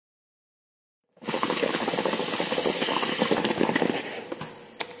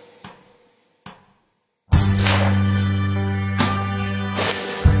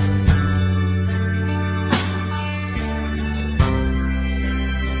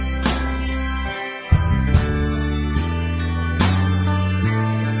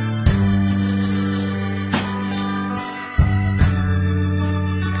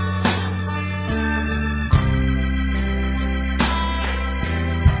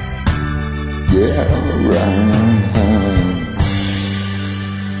Yeah, right.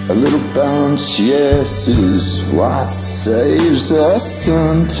 A little bounce, yes, is what saves us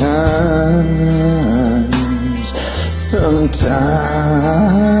sometimes. Sometimes,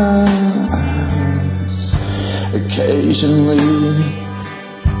 occasionally,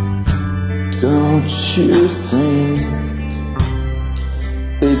 don't you think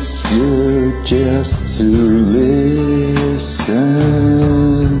it's good just to listen?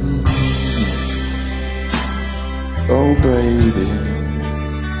 Oh baby,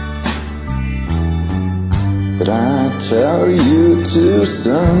 but I tell you to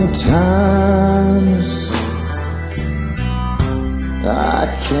sometimes I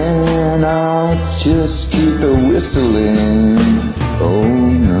cannot just keep whistling. Oh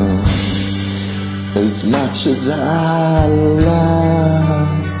no, as much as I love,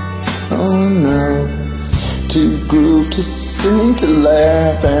 oh no, to groove, to sing, to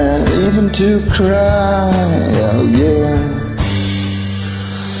laugh, and even to cry. Oh yeah,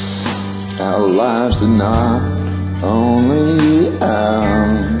 our lives are not only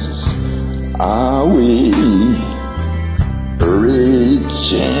ours. Are we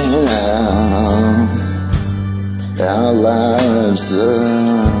reaching out? Our lives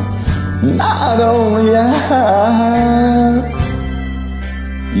are not only ours.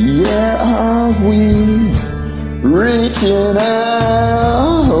 Yeah, are we reaching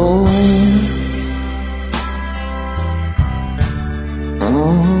out?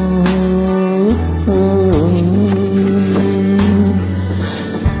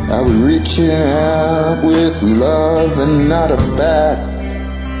 Are we reaching out with love and not a bat?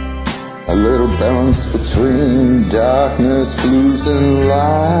 A little balance between darkness, blues and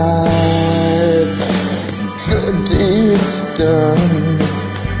light. Good deeds done,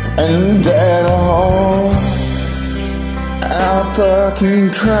 and then all our fucking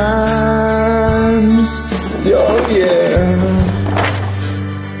crimes. Oh yeah,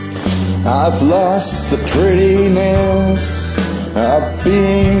 I've lost the prettiness of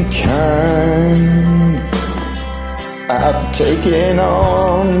being kind. I've taken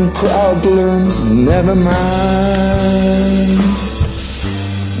on problems, never mind.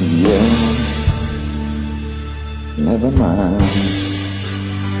 Yeah, never mind.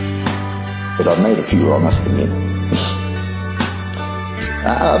 But I've made a few, I must admit.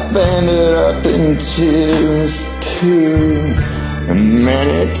 I've ended up in tears too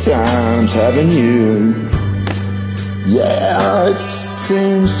many times, haven't you? Yeah, it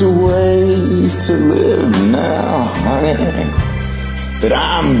seems the way to live now, honey. But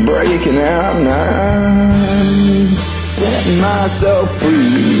I'm breaking out now, setting myself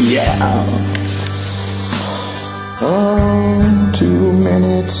free, yeah. Oh, too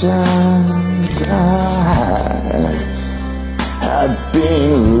many times I've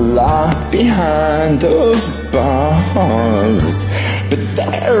been locked behind those bars, but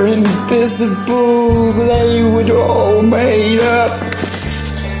they're invisible, they were all made up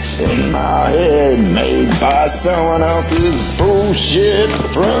in my head, made by someone else's bullshit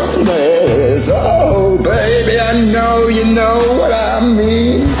from theirs. Oh baby, I know you know what I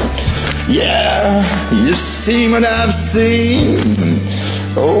mean. Yeah, you see what I've seen.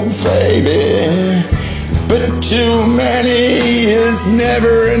 Oh baby, but too many is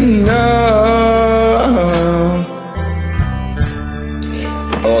never enough,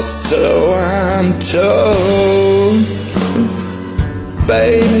 or so I'm told,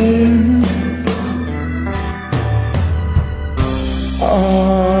 baby.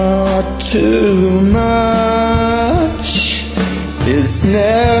 Oh, too much is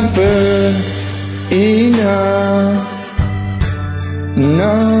never enough.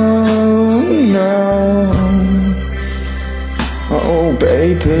 No, no. Oh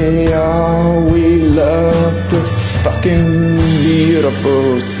baby, oh, we love the fucking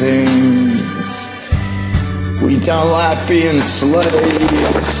beautiful things. We don't like being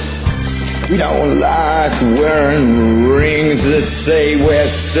slaves. We don't like wearing rings that say we're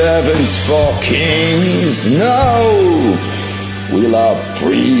servants for kings. No, we love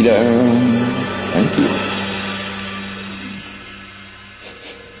freedom. Thank you.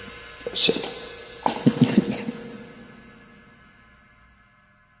 Shazza.